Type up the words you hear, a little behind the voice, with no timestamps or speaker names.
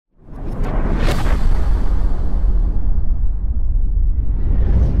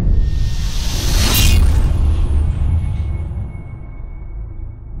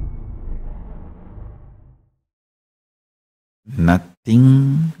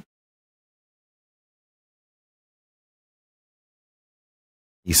nothing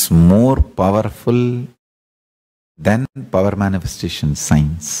is more powerful than power manifestation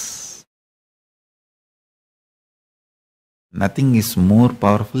science. Nothing is more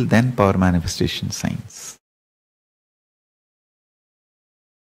powerful than power manifestation science.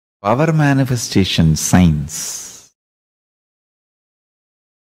 Power manifestation science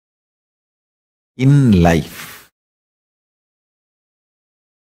in life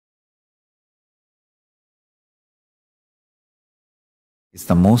is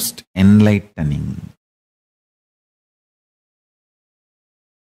the most enlightening,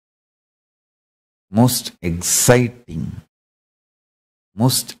 most exciting,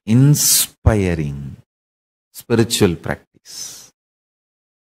 most inspiring spiritual practice.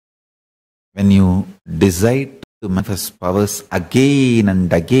 When you decide to manifest powers again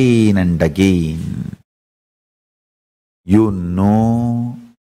and again and again, you know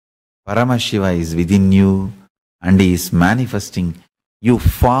Paramashiva is within you and he is manifesting. You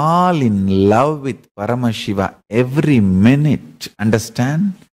fall in love with Paramashiva every minute.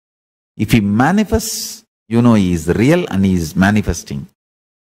 Understand? If he manifests, you know he is real and he is manifesting.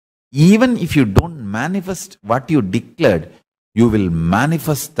 Even if you don't manifest what you declared, you will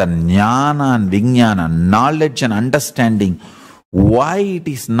manifest the jnana and vijnana, knowledge and understanding. Why it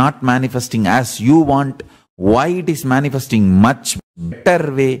is not manifesting as you want, why it is manifesting much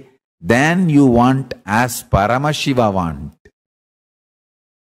better way than you want, as Paramashiva want.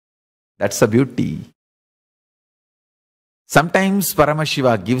 That's the beauty. Sometimes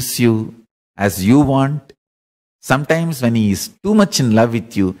Paramashiva gives you as you want. Sometimes when he is too much in love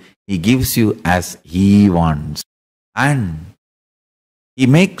with you, he gives you as he wants. And he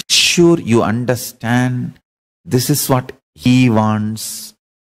makes sure you understand this is what he wants.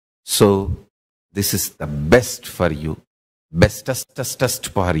 So this is the best for you. Bestest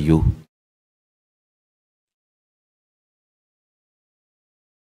for you.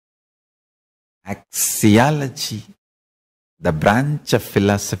 Axiology, the branch of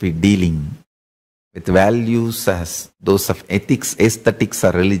philosophy dealing with values as those of ethics, aesthetics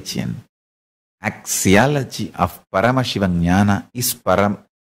or religion. Axiology of Paramashiva Jnana is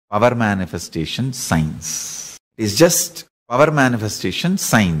power manifestation science. It is just power manifestation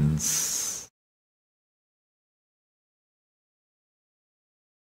science.